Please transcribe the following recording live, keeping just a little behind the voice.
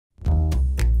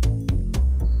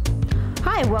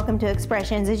Hi, welcome to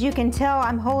Expressions. As you can tell,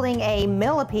 I'm holding a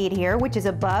millipede here, which is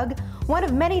a bug, one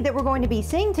of many that we're going to be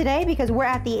seeing today because we're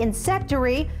at the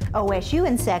insectary, OSU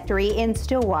Insectary in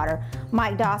Stillwater.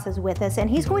 Mike Doss is with us, and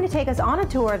he's going to take us on a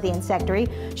tour of the insectary,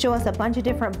 show us a bunch of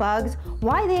different bugs,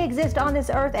 why they exist on this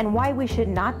earth, and why we should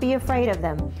not be afraid of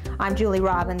them. I'm Julie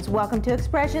Robbins. Welcome to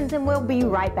Expressions, and we'll be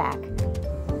right back.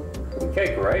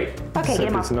 Okay, great. Okay, get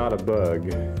him off. It's not a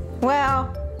bug.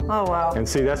 Well, oh well. And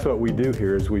see, that's what we do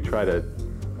here is we try to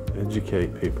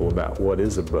educate people about what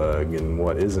is a bug and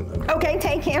what isn't a bug. Okay,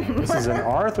 take him. This is an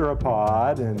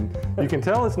arthropod, and you can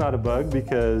tell it's not a bug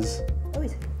because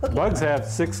bugs have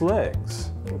 6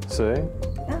 legs, see?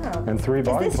 Oh. And 3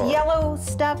 body Is this parts. yellow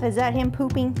stuff, is that him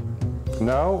pooping?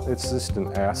 No, it's just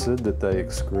an acid that they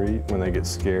excrete when they get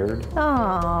scared.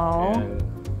 Oh. And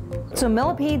So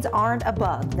millipedes aren't a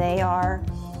bug. They are,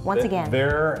 once again.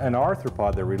 they're an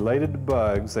arthropod. They're related to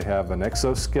bugs. They have an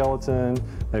exoskeleton.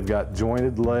 They've got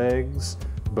jointed legs.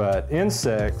 But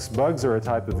insects, bugs are a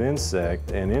type of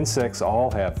insect, and insects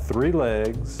all have 3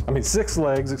 legs. I mean, 6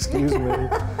 legs, excuse me.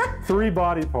 3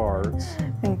 body parts.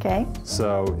 Okay.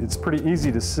 So it's pretty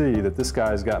easy to see that this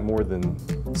guy's got more than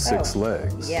 6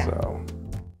 legs. yeah. So.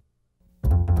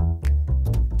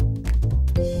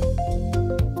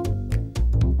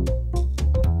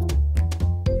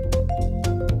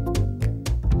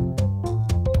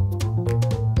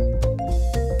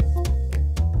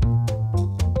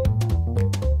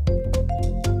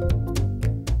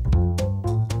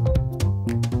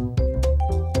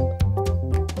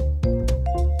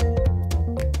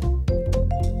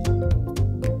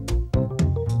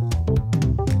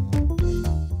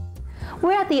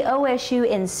 We're at the OSU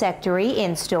Insectary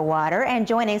in Stillwater, and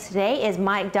joining us today is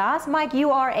Mike Doss. Mike,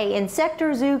 you are a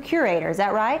insector zoo curator, is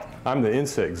that right? I'm the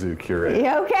insect zoo curator.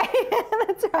 Yeah, okay,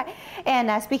 that's right.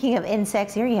 And speaking of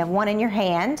insects here, you have one in your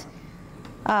hand.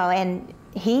 Oh, and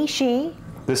he, she?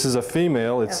 This is a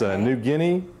female. It's a Okay. New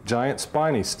Guinea giant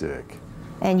spiny stick.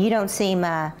 And you don't seem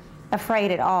afraid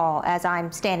at all as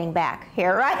I'm standing back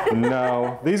here, right?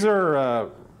 No, these are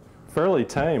fairly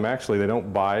tame, actually. They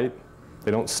don't bite. They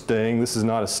don't sting. This is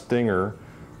not a stinger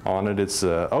on it. It's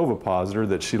an ovipositor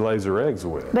that she lays her eggs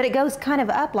with. But it goes kind of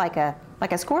up like a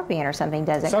scorpion or something,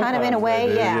 does it? Kind of in a Sometimes way,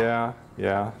 they do, yeah.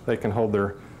 Yeah. They can hold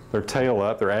their tail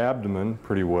up, their abdomen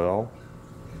pretty well.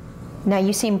 Now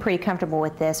you seem pretty comfortable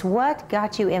with this. What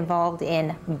got you involved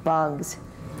in bugs?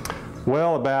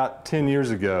 Well, about 10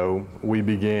 years ago, we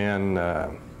began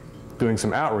doing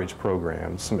some outreach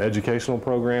programs, some educational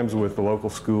programs with the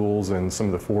local schools and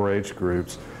some of the 4-H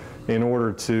groups in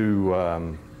order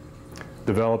to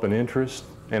develop an interest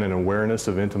and an awareness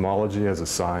of entomology as a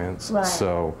science. Right.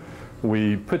 So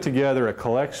we put together a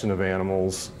collection of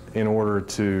animals in order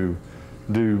to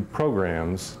do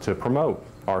programs to promote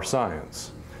our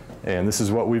science. And this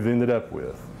is what we've ended up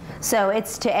with. So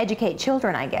it's to educate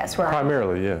children, I guess, right?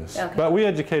 Primarily, yes. Okay. But we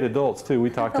educate adults too.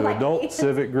 We talk to Right. adult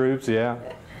civic groups, yeah.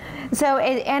 So,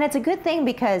 and it's a good thing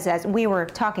because as we were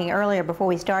talking earlier before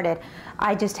we started,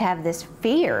 I just have this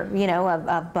fear, you know,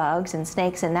 of bugs and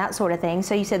snakes and that sort of thing.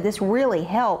 So you said this really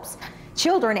helps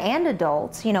children and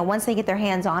adults, you know, once they get their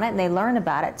hands on it and they learn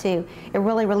about it too, it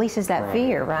really releases that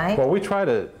fear, right? Well, we try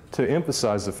to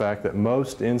emphasize the fact that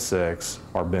most insects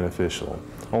are beneficial.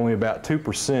 Only about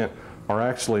 2% are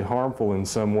actually harmful in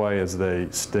some way as they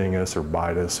sting us or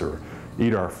bite us or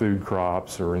eat our food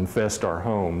crops or infest our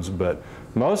homes, but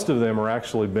most of them are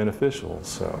actually beneficial.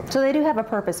 So they do have a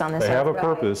purpose on this they have a earth, right?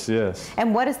 purpose, yes.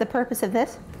 And what is the purpose of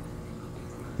this?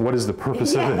 What is the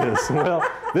purpose of this? Well,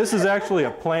 this is actually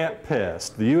a plant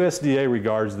pest. The USDA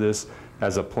regards this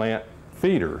as a plant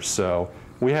feeder, so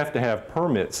we have to have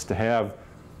permits to have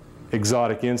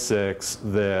exotic insects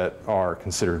that are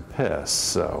considered pests.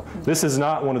 So this is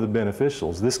not one of the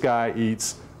beneficials. This guy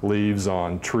eats leaves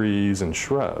on trees and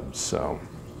shrubs. So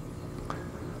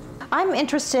I'm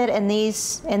interested in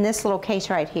this little case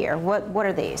right here. What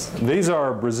are these? these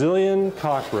are Brazilian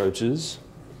cockroaches,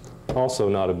 also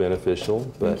not a beneficial,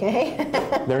 but Okay.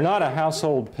 they're not a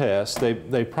household pest.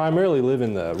 They primarily live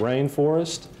in the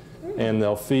rainforest, and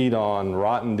they'll feed on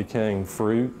rotten, decaying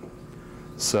fruit.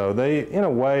 So they, in a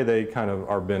way, they kind of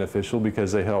are beneficial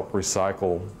because they help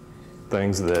recycle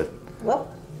things that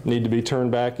need to be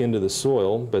turned back into the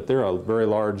soil. But they're a very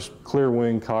large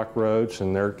clear-winged cockroach,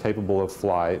 and they're capable of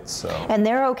flight. So. And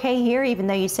they're okay here, even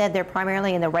though you said they're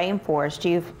primarily in the rainforest.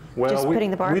 Just putting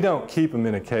the bark? We don't keep them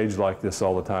in a cage like this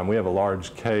all the time. We have a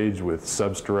large cage with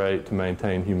substrate to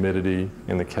maintain humidity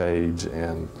in the cage,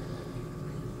 and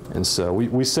so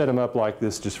we set them up like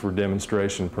this just for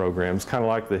demonstration programs, kind of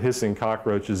like the hissing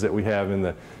cockroaches that we have in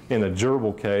the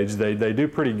gerbil cage. They do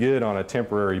pretty good on a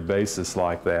temporary basis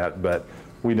like that, but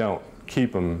we don't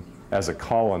keep them as a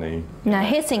colony. Now,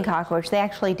 hissing cockroach, they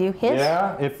actually do hiss?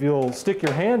 Yeah, if you'll stick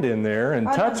your hand in there and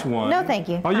touch one. No, thank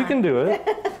you. Oh, you can do it.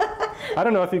 I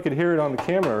don't know if you could hear it on the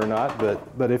camera or not,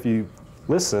 but if you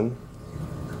listen.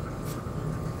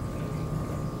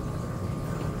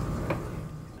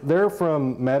 They're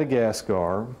from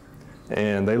Madagascar,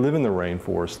 and they live in the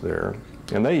rainforest there,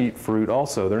 and they eat fruit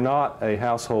also. They're not a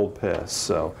household pest.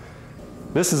 So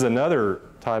this is another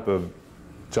type of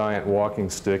giant walking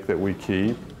stick that we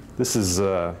keep. This is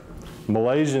a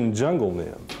Malaysian jungle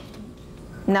nymph.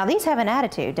 Now, these have an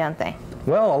attitude, don't they?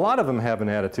 Well, a lot of them have an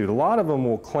attitude. A lot of them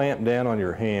will clamp down on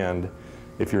your hand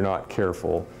if you're not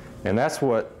careful, and that's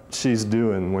what she's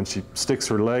doing when she sticks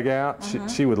her leg out.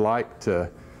 She would like to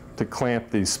clamp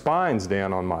these spines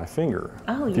down on my finger.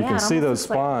 Oh, yeah. You can see those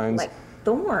spines. Like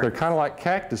thorns. They're kind of like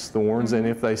cactus thorns, and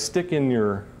if they stick in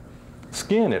your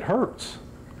skin, it hurts.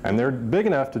 And they're big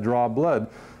enough to draw blood.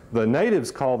 The natives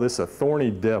call this a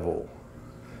thorny devil,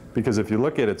 because if you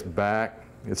look at its back,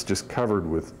 it's just covered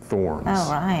with thorns.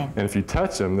 Oh, right. And if you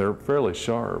touch them, they're fairly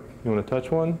sharp. You want to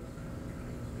touch one?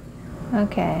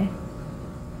 Okay.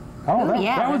 Oh, Ooh,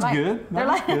 yeah, that was like, good. That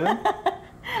was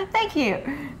good. Thank you.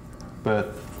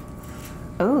 But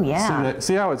Oh, yeah.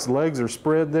 see how its legs are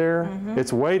spread there?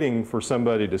 It's waiting for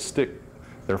somebody to stick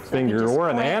their finger, just or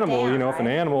an clamp animal. down, You know, if an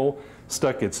right? animal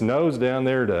stuck its nose down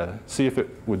there to see if it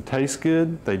would taste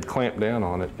good, they'd clamp down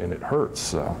on it, and it hurts.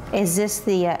 So Is this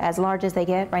the as large as they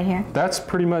get right here? that's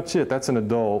pretty much it. That's an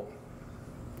adult.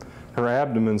 Her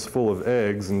abdomen's full of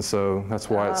eggs, and so that's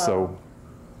why it's so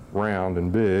round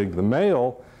and big. The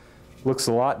male looks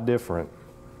a lot different.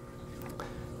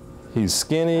 He's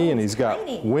skinny, and he's got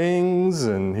tiny. wings,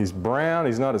 and he's brown.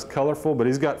 He's not as colorful, but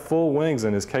he's got full wings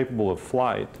and is capable of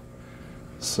flight.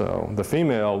 So the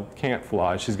female can't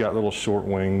fly. She's got little short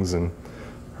wings, and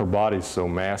her body's so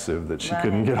massive that she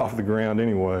couldn't get off the ground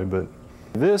anyway. But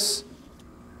this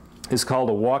is called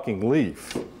a walking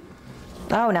leaf,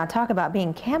 Oh, now talk about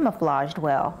being camouflaged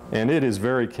well. and it is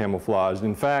very camouflaged.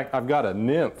 In fact, I've got a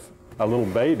nymph, a little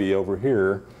baby over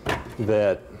here,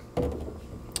 that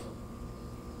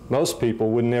most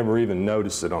people would never even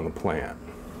notice it on the plant.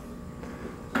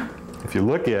 If you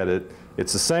look at it,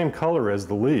 it's the same color as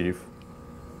the leaf,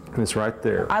 and it's right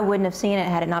there. I wouldn't have seen it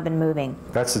had it not been moving.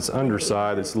 That's its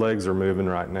underside. Its legs are moving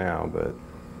right now,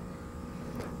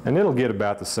 and it'll get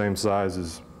about the same size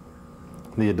as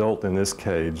the adult in this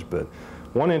cage. But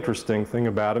one interesting thing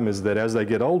about them is that as they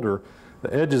get older,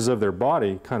 the edges of their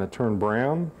body kind of turn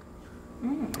brown,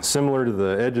 similar to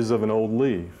the edges of an old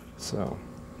leaf. So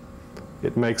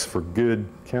it makes for good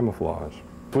camouflage.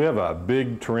 We have a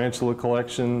big tarantula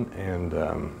collection,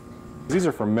 and these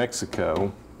are from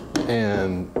Mexico,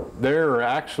 and they're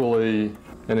actually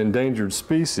an endangered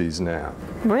species now.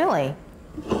 Really?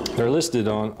 They're listed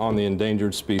on the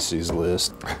endangered species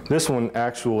list. This one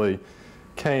actually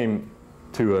came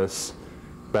to us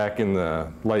back in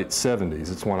the late 70s.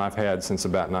 It's one I've had since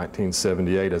about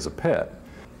 1978 as a pet.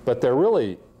 But they're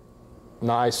really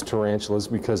nice tarantulas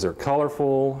because they're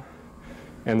colorful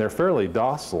and they're fairly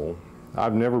docile.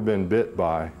 I've never been bit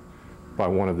by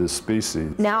one of this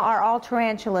species. Now, are all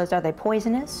tarantulas, are they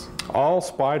poisonous? All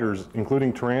spiders,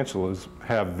 including tarantulas,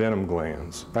 have venom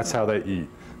glands. That's how they eat.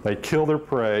 They kill their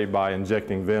prey by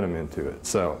injecting venom into it.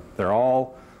 So they're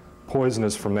all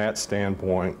poisonous from that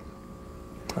standpoint.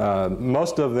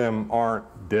 Most of them aren't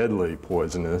deadly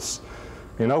poisonous.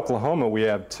 In Oklahoma, we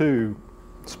have two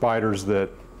spiders that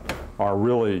are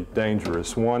really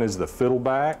dangerous. One is the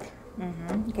fiddleback,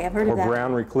 Okay, I've heard or of that.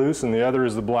 brown recluse, and the other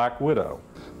is the black widow.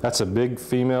 That's a big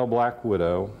female black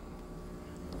widow.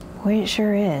 Boy, it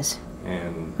sure is.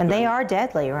 And they are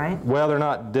deadly, right? well, they're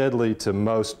not deadly to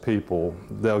most people.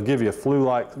 They'll give you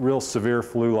flu-like, real severe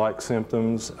flu-like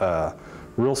symptoms.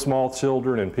 Real small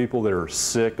children and people that are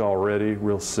sick already,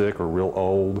 real sick or real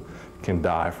old, can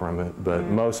die from it. But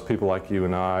most people like you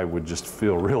and I would just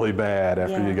feel really bad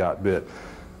after you got bit.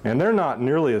 And they're not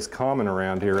nearly as common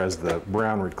around here as the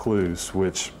brown recluse,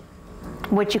 which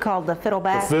What you call the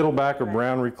fiddleback? the fiddleback or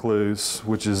brown recluse,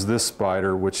 which is this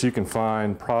spider, which you can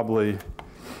find probably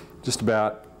just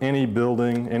about any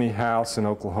building, any house in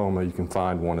Oklahoma, you can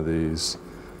find one of these,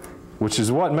 which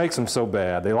is what makes them so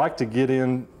bad. They like to get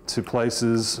into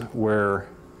places where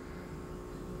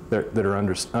that are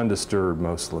undisturbed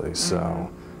mostly. So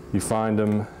you find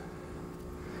them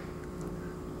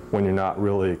when you're not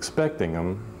really expecting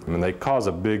them. I mean, they cause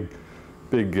a big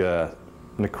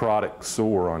necrotic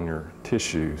sore on your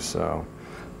tissue. So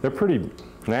they're pretty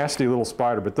nasty little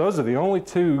spider, but those are the only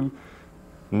two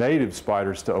native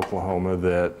spiders to Oklahoma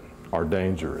that are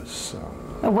dangerous. So.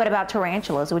 What about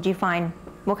tarantulas? Would you find,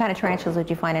 what kind of tarantulas would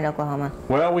you find in Oklahoma?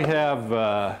 Well, we have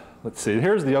let's see,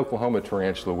 here's the Oklahoma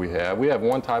tarantula we have. We have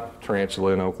one type of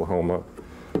tarantula in Oklahoma.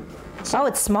 Oh,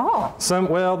 it's small. Some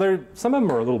of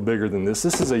them are a little bigger than this.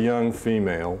 This is a young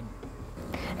female.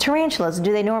 Tarantulas,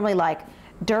 do they normally like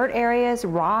dirt areas,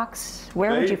 rocks?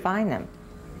 Where would you find them?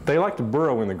 They like to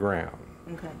burrow in the ground.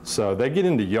 Okay. So they get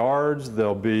into yards,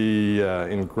 they'll be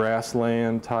in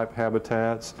grassland type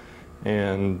habitats,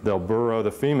 and they'll burrow.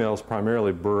 The females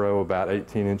primarily burrow about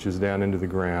 18 inches down into the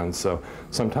ground. So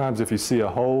sometimes if you see a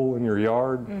hole in your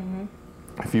yard,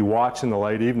 if you watch in the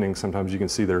late evening, sometimes you can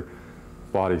see their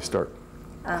bodies start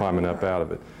climbing up out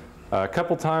of it. A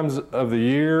couple times of the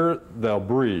year they'll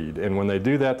breed, and when they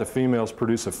do that, the females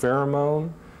produce a pheromone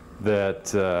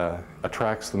that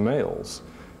attracts the males.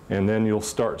 And then you'll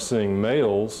start seeing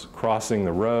males crossing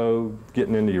the road,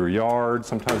 getting into your yard.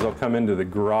 Sometimes they'll come into the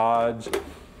garage.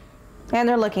 And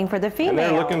they're looking for the female. And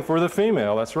they're looking for the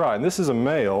female, that's right. And this is a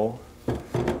male,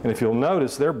 and if you'll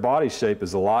notice, their body shape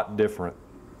is a lot different.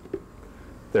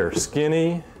 They're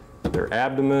skinny, their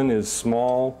abdomen is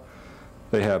small,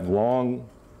 they have long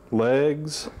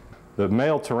legs. The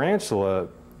male tarantula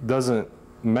doesn't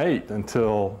mate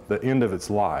until the end of its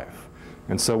life.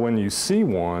 And so when you see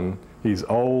one, he's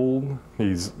old,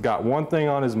 he's got one thing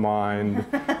on his mind,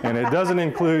 and it doesn't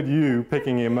include you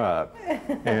picking him up.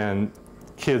 And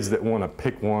kids that want to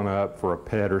pick one up for a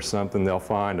pet or something, they'll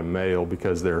find a male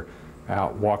because they're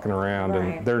out walking around,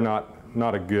 and they're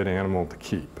not a good animal to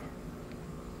keep.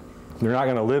 They're not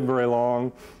going to live very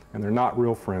long, and they're not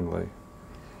real friendly.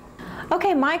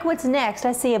 Okay, Mike, what's next?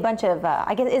 I see a bunch of,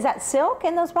 I guess, is that silk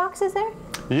in those boxes there?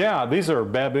 Yeah, these are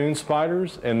baboon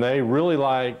spiders, and they really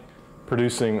like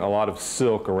producing a lot of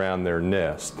silk around their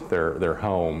nest, their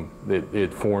home.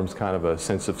 It forms kind of a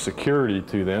sense of security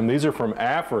to them. These are from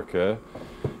Africa,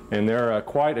 and they're a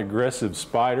quite aggressive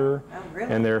spider,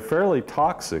 and they're fairly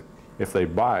toxic if they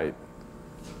bite.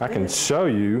 I can show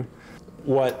you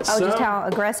just how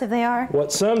aggressive they are?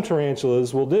 What some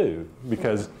tarantulas will do,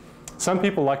 because some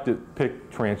people like to pick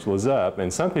tarantulas up,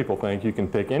 and some people think you can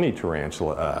pick any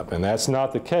tarantula up, and that's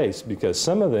not the case, because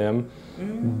some of them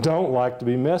don't like to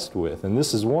be messed with, and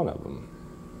this is one of them.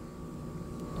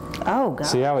 Oh, God.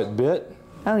 See how it bit?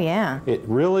 Oh, yeah. It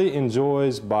really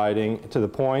enjoys biting to the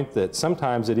point that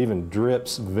sometimes it even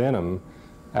drips venom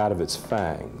out of its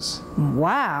fangs.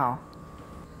 Wow.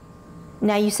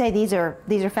 Now you say these are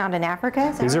found in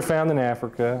Africa? These are found in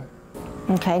Africa.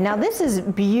 Okay, now this is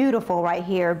beautiful right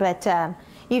here, but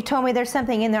you've told me there's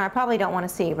something in there I probably don't want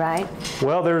to see, right?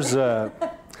 Well, there's a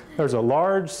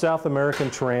large South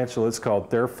American tarantula. It's called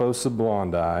Theraphosa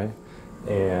blondi.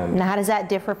 And now how does that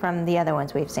differ from the other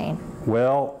ones we've seen?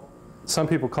 Well, some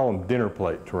people call them dinner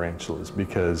plate tarantulas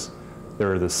because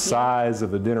they're the size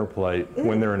of a dinner plate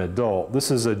when they're an adult. This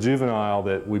is a juvenile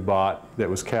that we bought that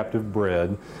was captive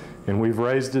bred, and we've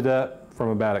raised it up from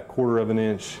about 1/4 of an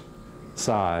inch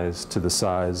size to the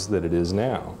size that it is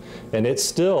now. And it's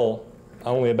still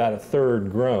only about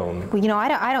 1/3 grown. Well, you know,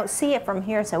 I don't see it from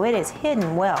here, so it is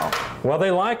hidden well. Well, they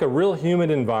like a real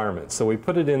humid environment, so we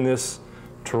put it in this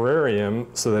terrarium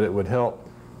so that it would help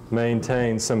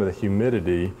maintain some of the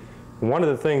humidity. One of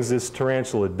the things this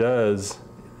tarantula does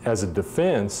as a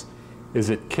defense is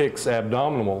it kicks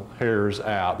abdominal hairs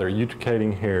out. They're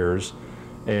uticating hairs,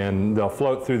 and they'll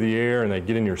float through the air, and they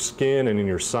get in your skin and in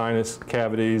your sinus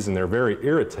cavities, and they're very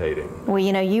irritating. Well,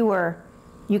 you know,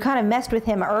 you kind of messed with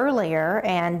him earlier,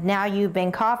 and now you've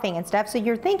been coughing and stuff, so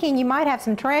you're thinking you might have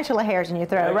some tarantula hairs in your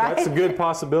throat, right? That's a good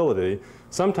possibility.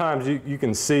 Sometimes you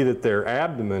can see that their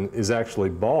abdomen is actually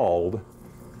bald.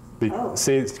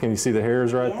 See, can you see the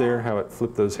hairs right there, how it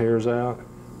flipped those hairs out?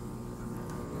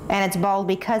 And it's bald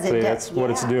because it does. That's what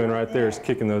it's doing right there, is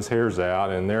kicking those hairs out,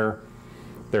 and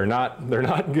they're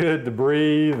not good to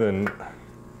breathe, and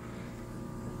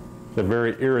they're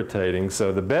very irritating.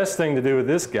 So the best thing to do with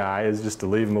this guy is just to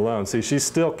leave him alone. See, she's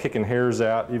still kicking hairs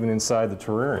out even inside the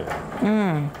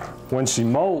terrarium. When she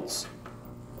molts,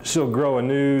 she'll grow a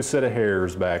new set of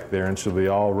hairs back there, and she'll be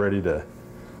all ready to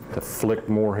flick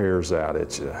more hairs out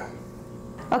at you.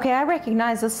 Okay, I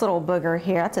recognize this little booger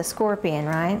here. That's a scorpion,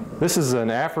 right? This is an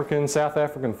South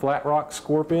African flat rock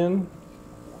scorpion.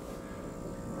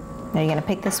 Are you going to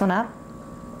pick this one up?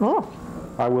 Ooh.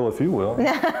 I will if you will.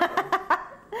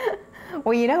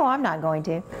 Well, you know I'm not going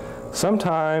to.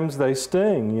 Sometimes they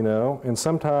sting, you know, and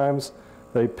sometimes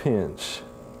they pinch.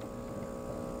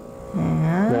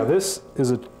 Now this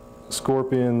is a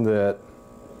scorpion that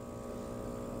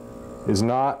is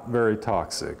not very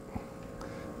toxic.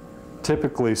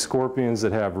 Typically, scorpions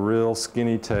that have real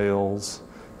skinny tails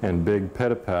and big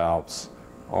pedipalps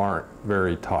aren't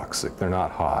very toxic. They're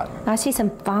not hot. I see some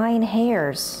fine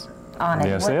hairs on it.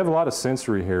 Yes, they have a lot of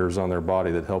sensory hairs on their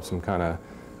body that helps them kind of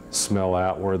smell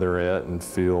out where they're at and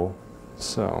feel.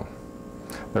 So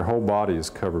their whole body is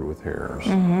covered with hairs.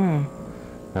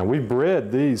 Now we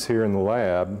bred these here in the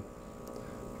lab.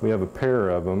 We have a pair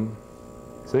of them.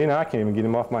 See, now I can't even get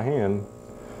him off my hand.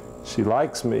 She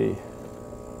likes me.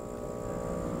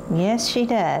 Yes, she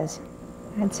does.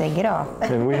 I'd say get off.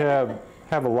 And we have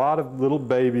a lot of little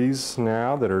babies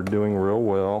now that are doing real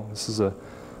well. This is a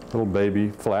little baby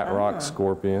flat rock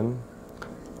scorpion.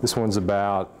 This one's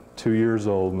about 2 years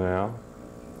old now.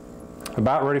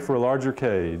 About ready for a larger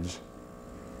cage.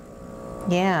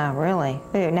 Yeah, really.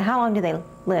 Ooh, now how long do they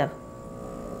live?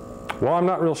 Well, I'm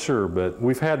not real sure, but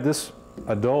we've had this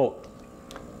adult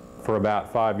for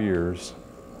about 5 years,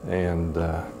 and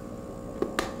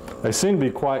they seem to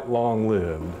be quite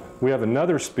long-lived. We have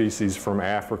another species from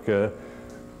Africa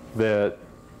that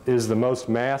is the most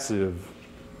massive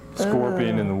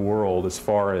scorpion in the world as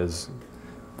far as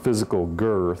physical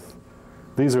girth.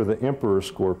 These are the emperor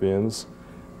scorpions,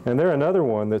 and they're another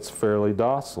one that's fairly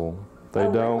docile. They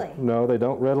they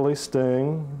don't readily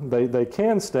sting. They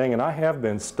can sting, and I have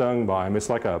been stung by them. It's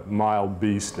like a mild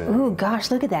bee sting. Ooh,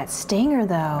 gosh, look at that stinger,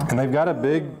 though. And they've got a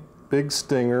big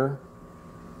stinger,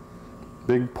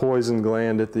 big poison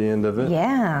gland at the end of it.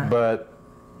 Yeah. But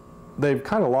they've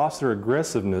kind of lost their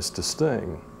aggressiveness to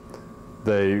sting.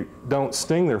 They don't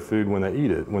sting their food when they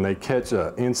eat it. When they catch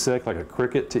an insect like a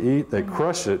cricket to eat, they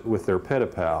crush it with their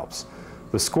pedipalps.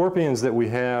 The scorpions that we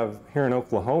have here in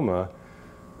Oklahoma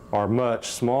are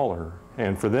much smaller,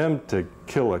 and for them to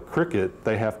kill a cricket,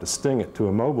 they have to sting it to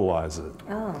immobilize it.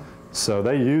 Oh. So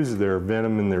they use their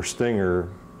venom and their stinger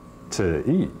to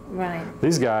eat. Right.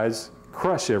 These guys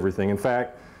crush everything. In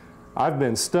fact, I've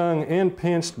been stung and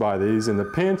pinched by these, and the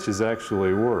pinch is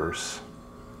actually worse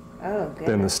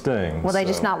than the sting. Will they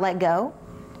just not let go?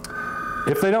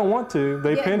 If they don't want to,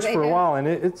 they pinch for a while, and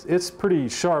it's pretty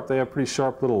sharp. They have pretty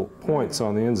sharp little points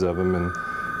on the ends of them, and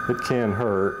it can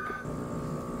hurt.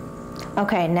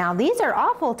 Okay, now these are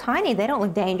awful tiny. They don't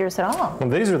look dangerous at all. Well,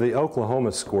 these are the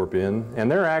Oklahoma scorpion,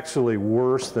 and they're actually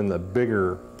worse than the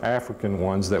bigger African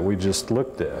ones that we just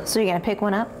looked at. So you're gonna pick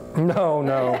one up? No,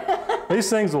 no. These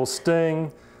things will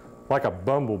sting like a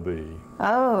bumblebee.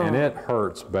 Oh. And it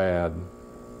hurts bad.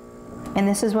 And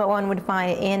this is what one would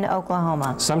find in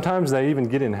Oklahoma. Sometimes they even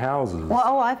get in houses. Well,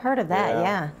 oh, I've heard of that,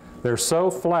 yeah. They're so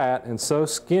flat and so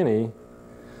skinny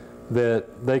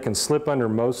that they can slip under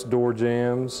most door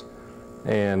jambs.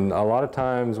 And a lot of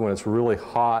times when it's really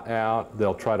hot out,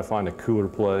 they'll try to find a cooler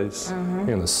place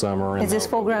in the summer. Is this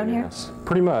full grown here?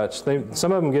 Pretty much.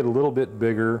 Some of them get a little bit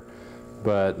bigger,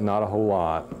 but not a whole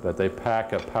lot. But they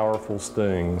pack a powerful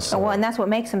sting. So. Well, and that's what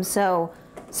makes them so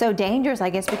dangerous, I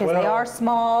guess, because they are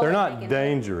small. They're not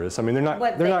dangerous. I mean, they're not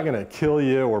going to kill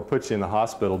you or put you in the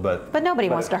hospital, but nobody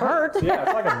wants to hurt. Yeah,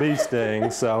 it's like a bee sting.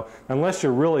 So unless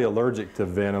you're really allergic to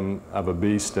venom of a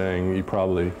bee sting, you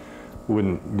probably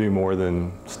wouldn't do more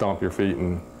than stomp your feet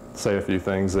and say a few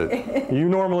things that you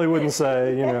normally wouldn't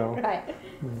say, you know. Right.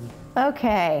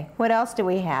 Okay, what else do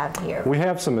we have here? We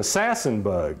have some assassin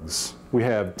bugs. We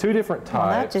have 2 different types. Well,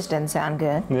 that just doesn't sound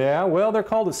good. Yeah, well, they're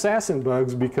called assassin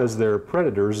bugs because they're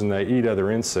predators and they eat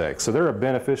other insects. So they're a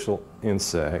beneficial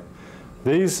insect.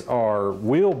 These are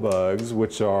wheel bugs,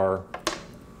 which are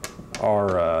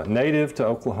native to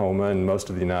Oklahoma and most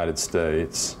of the United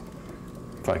States.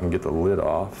 If I can get the lid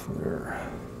off there.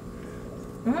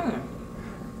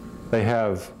 They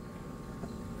have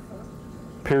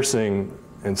piercing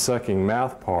and sucking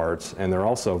mouth parts, and they're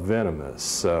also venomous.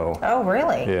 So. Oh,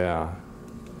 really? Yeah.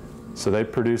 So they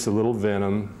produce a little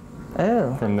venom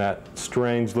from that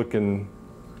strange looking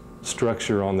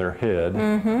structure on their head.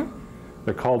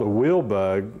 They're called a wheel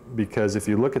bug because if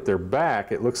you look at their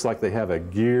back, it looks like they have a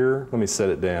gear. Let me set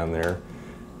it down there.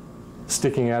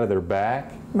 Sticking out of their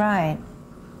back. Right.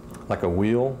 Like a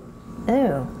wheel.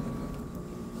 Ooh.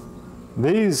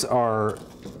 These are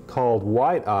called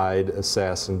white-eyed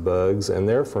assassin bugs, and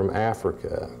they're from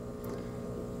Africa.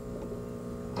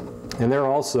 And they're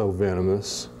also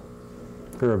venomous.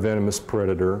 They're a venomous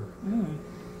predator.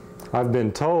 I've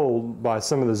been told by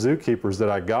some of the zookeepers that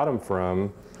I got them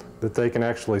from that they can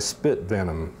actually spit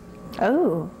venom.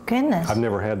 Oh, goodness. I've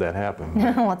never had that happen.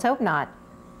 Let's hope not.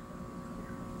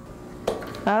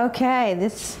 Okay,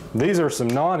 These are some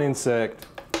non-insect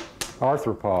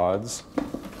arthropods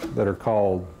that are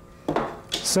called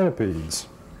centipedes.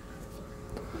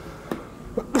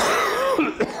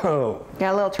 Oh.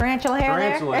 Got a little tarantula hair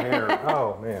Tarantula there? hair.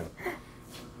 Oh, man.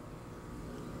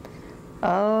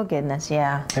 Oh, goodness,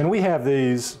 yeah. And we have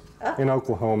these in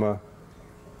Oklahoma.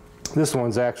 This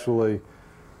one's actually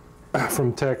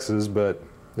from Texas, but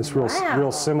it's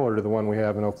real similar to the one we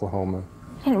have in Oklahoma.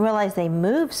 I didn't realize they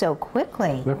move so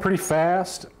quickly. They're pretty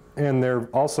fast, and they're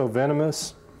also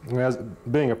venomous. As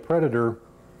being a predator,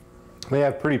 they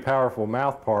have pretty powerful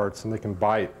mouth parts and they can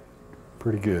bite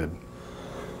pretty good.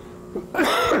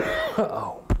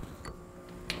 Uh-oh.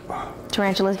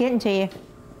 Tarantula's getting to you,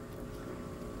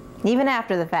 even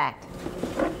after the fact.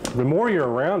 The more you're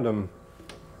around them,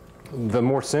 the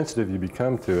more sensitive you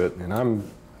become to it, and I've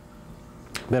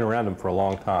been around them for a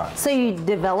long time. So you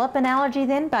develop an allergy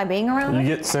then by being around You it?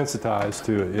 get sensitized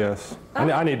to it, yes.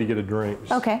 I need to get a drink.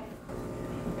 Okay.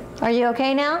 Are you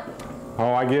okay now?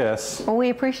 Oh, I guess. Well, we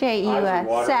appreciate you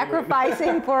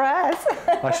sacrificing for us.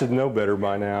 I should know better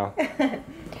by now.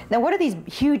 Now, what are these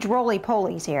huge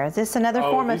roly-polies here? Is this another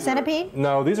form of centipede?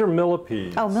 No, these are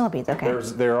millipedes. Oh, millipedes, okay.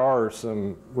 There are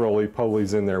some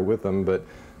roly-polies in there with them, but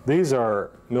these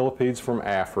are millipedes from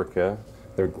Africa.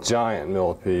 They're giant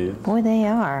millipedes. Boy, they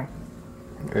are.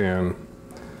 And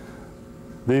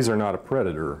these are not a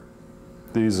predator.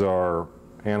 These are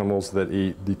animals that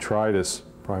eat detritus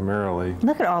primarily.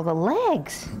 Look at all the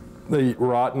legs. They eat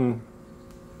rotten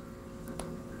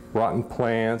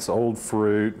plants, old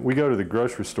fruit. We go to the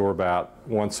grocery store about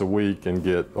once a week and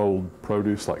get old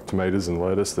produce like tomatoes and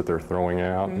lettuce that they're throwing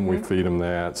out, and we feed them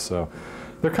that. So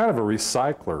they're kind of a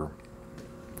recycler.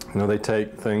 You know, they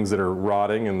take things that are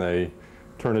rotting and they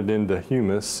turn it into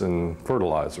humus and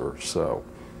fertilizer. So.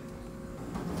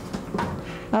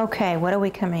 Okay, what are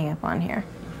we coming up on here?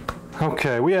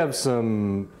 Okay, we have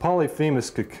some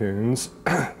polyphemus cocoons.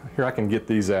 Here, I can get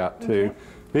these out too.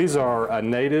 These are a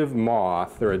native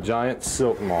moth. They're a giant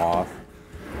silk moth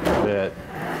that...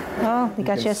 Oh, you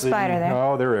got you a spider there.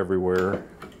 Oh, they're everywhere.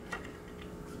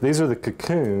 These are the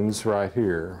cocoons right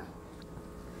here.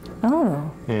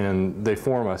 Oh. And they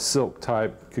form a silk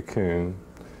type cocoon.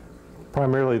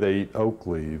 Primarily they eat oak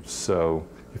leaves, so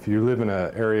if you live in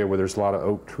an area where there's a lot of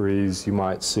oak trees, you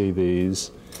might see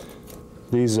these.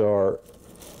 These are,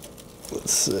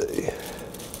 let's see.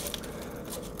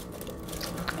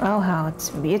 Oh, how it's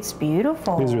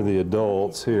beautiful. These are the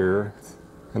adults here,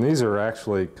 and these are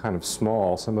actually kind of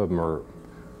small. Some of them are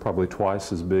probably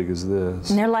twice as big as this.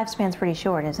 And their lifespan's pretty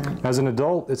short, isn't it? As an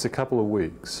adult, it's a couple of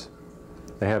weeks.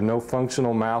 They have no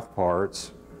functional mouth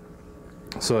parts,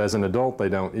 so as an adult they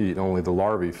don't eat, only the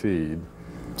larvae feed.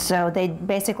 So they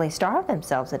basically starve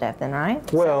themselves to death then,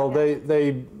 right? Well,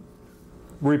 they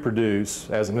reproduce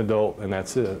as an adult and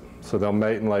that's it. So they'll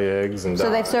mate and lay eggs and die.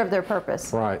 So they've served their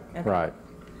purpose. Right, Okay. right.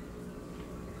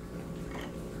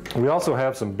 We also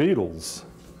have some beetles,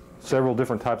 several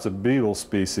different types of beetle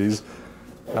species.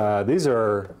 These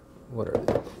are, what are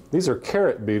they? These are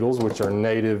carrot beetles, which are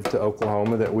native to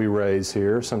Oklahoma that we raise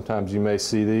here. Sometimes you may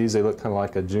see these. They look kind of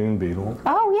like a June beetle.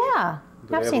 Oh, yeah.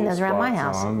 They I've have seen little those around my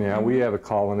spots house. on 'em. Yeah, we have a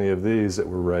colony of these that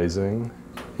we're raising.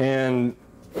 And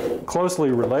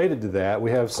closely related to that,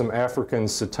 we have some African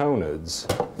cetonids,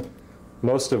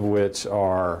 most of which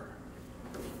are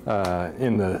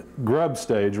in the grub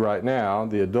stage right now.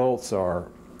 The adults are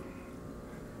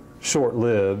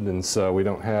short-lived, and so we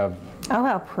don't have... Oh,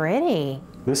 how pretty.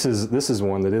 This is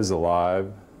one that is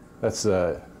alive. That's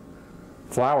a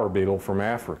flower beetle from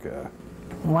Africa.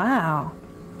 Wow.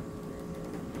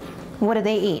 What do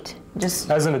they eat?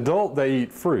 Just As an adult, they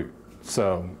eat fruit.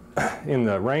 So in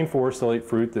the rainforest, they'll eat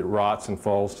fruit that rots and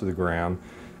falls to the ground,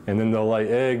 and then they'll lay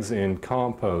eggs in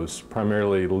compost,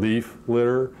 primarily leaf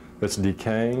litter that's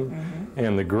decaying,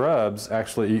 and the grubs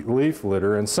actually eat leaf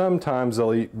litter, and sometimes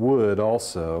they'll eat wood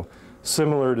also,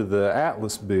 similar to the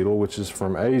atlas beetle, which is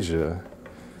from Asia.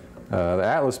 The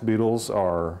atlas beetles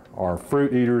are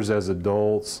fruit eaters as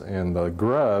adults, and the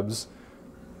grubs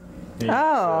eat,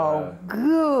 oh,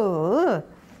 good.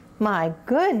 My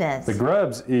goodness. the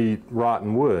grubs eat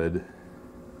rotten wood,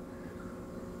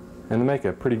 and they make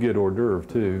a pretty good hors d'oeuvre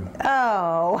too.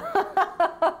 Oh.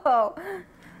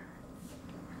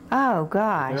 Oh,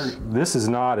 gosh. This is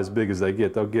not as big as they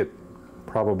get. They'll get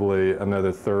probably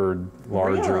another third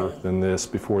larger Really? than this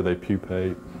before they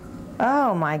pupate.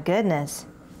 Oh, my goodness.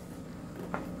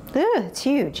 Ooh, it's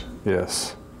huge.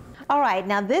 Yes. All right,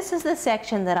 now this is the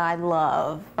section that I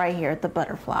love right here at the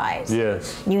butterflies.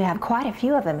 Yes. You have quite a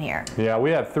few of them here. Yeah,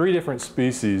 we have 3 different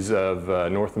species of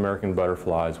North American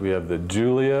butterflies. We have the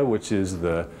Julia, which is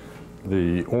the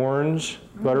orange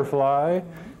butterfly,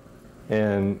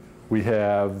 and we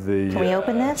have the... Can we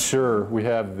open this? Sure. We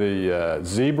have the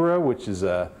zebra, which is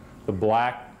the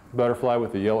black butterfly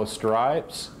with the yellow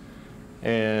stripes.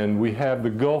 And we have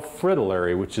the Gulf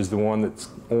fritillary, which is the one that's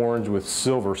orange with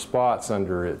silver spots on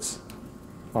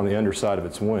the underside of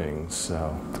its wings.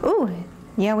 So. Ooh,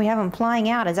 yeah, we have them flying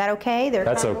out. Is that okay?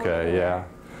 That's okay, yeah.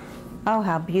 Oh,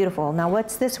 how beautiful. Now,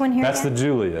 what's this one here? That's the again?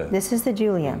 Julia. This is the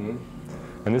Julia.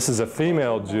 And this is a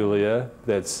female Julia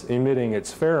that's emitting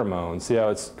its pheromones. See how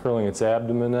it's curling its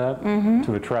abdomen up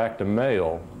to attract a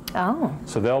male. Oh.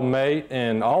 So they'll mate,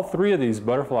 and all three of these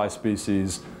butterfly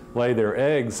species lay their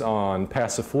eggs on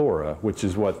passiflora, which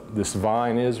is what this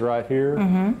vine is right here.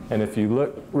 And if you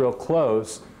look real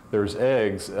close, there's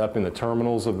eggs up in the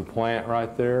terminals of the plant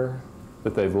right there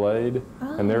that they've laid.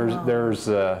 And there's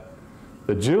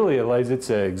the Julia lays its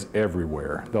eggs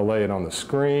everywhere. They'll lay it on the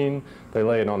screen, they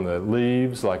lay it on the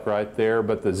leaves, like right there,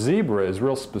 but the zebra is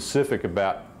real specific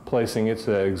about placing its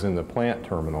eggs in the plant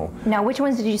terminal. Now, which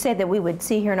ones did you say that we would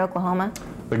see here in Oklahoma?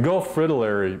 The Gulf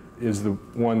fritillary is the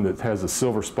one that has the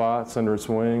silver spots under its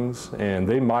wings, and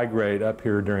they migrate up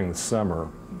here during the summer.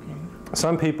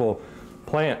 Some people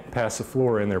plant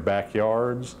passiflora in their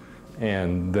backyards,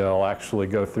 and they'll actually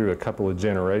go through a couple of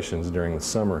generations during the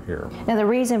summer here. Now, the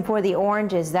reason for the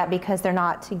orange, is that because they're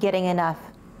not getting enough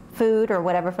food or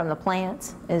whatever from the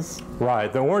plants?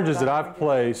 Right. The oranges that I've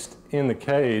placed in the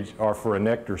cage are for a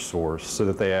nectar source so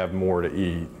that they have more to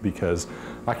eat, because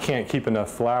I can't keep enough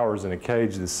flowers in a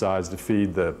cage this size to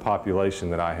feed the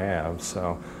population that I have.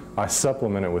 So I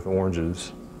supplement it with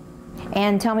oranges.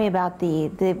 And tell me about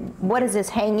what is this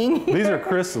hanging? These are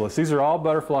chrysalis. These are all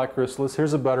butterfly chrysalis.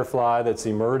 Here's a butterfly that's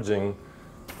emerging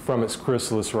from its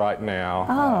chrysalis right now.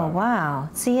 Oh, wow.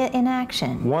 See it in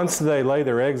action. Once they lay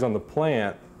their eggs on the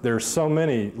plant, there's so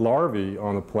many larvae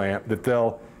on the plant that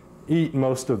they'll eat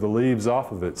most of the leaves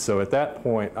off of it. So at that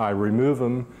point, I remove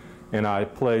them and I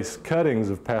place cuttings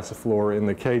of passiflora in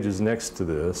the cages next to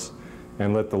this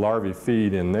and let the larvae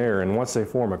feed in there. And once they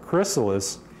form a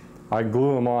chrysalis, I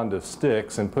glue them onto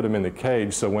sticks and put them in the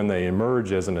cage, so when they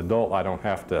emerge as an adult, I don't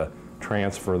have to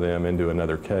transfer them into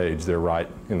another cage. They're right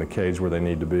in the cage where they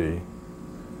need to be.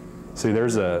 See,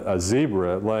 there's a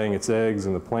zebra laying its eggs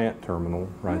in the plant terminal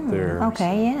right there.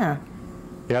 Okay, yeah.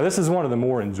 Yeah, this is one of the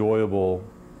more enjoyable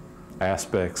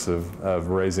aspects of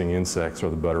raising insects, or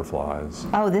the butterflies.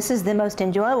 Oh, this is the most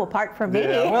enjoyable part for me.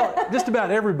 Yeah, well, just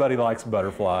about everybody likes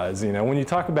butterflies. You know, when you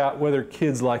talk about whether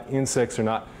kids like insects or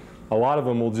not, a lot of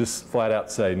them will just flat out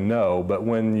say no, but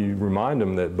when you remind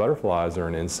them that butterflies are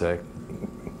an insect,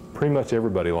 pretty much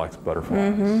everybody likes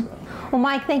butterflies. So. Well,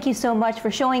 Mike, thank you so much for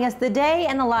showing us the day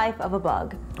and the life of a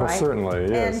bug. Well, right? certainly,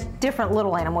 yes. And different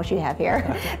little animals you have here.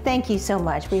 Thank you so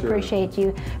much. We appreciate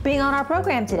you being on our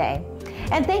program today.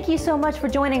 And thank you so much for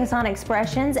joining us on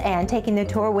Expressions and taking the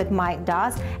tour with Mike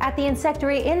Doss at the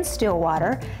Insectary in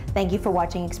Stillwater. Thank you for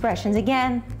watching Expressions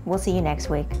again. We'll see you next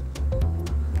week.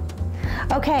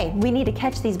 Okay, we need to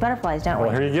catch these butterflies, don't we?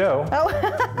 Well, here you go.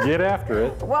 Oh. Get after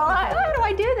it. Well, how do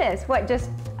I do this? What, just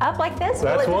up like this?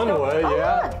 That's one way,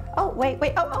 yeah. Look. Oh, wait.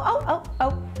 Oh,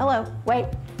 hello. Wait.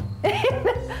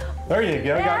 There you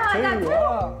go. Yeah, got two.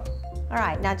 All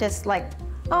right, now just like,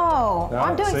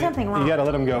 I'm doing something wrong. You got to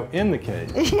let them go in the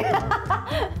cage.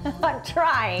 I'm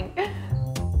trying.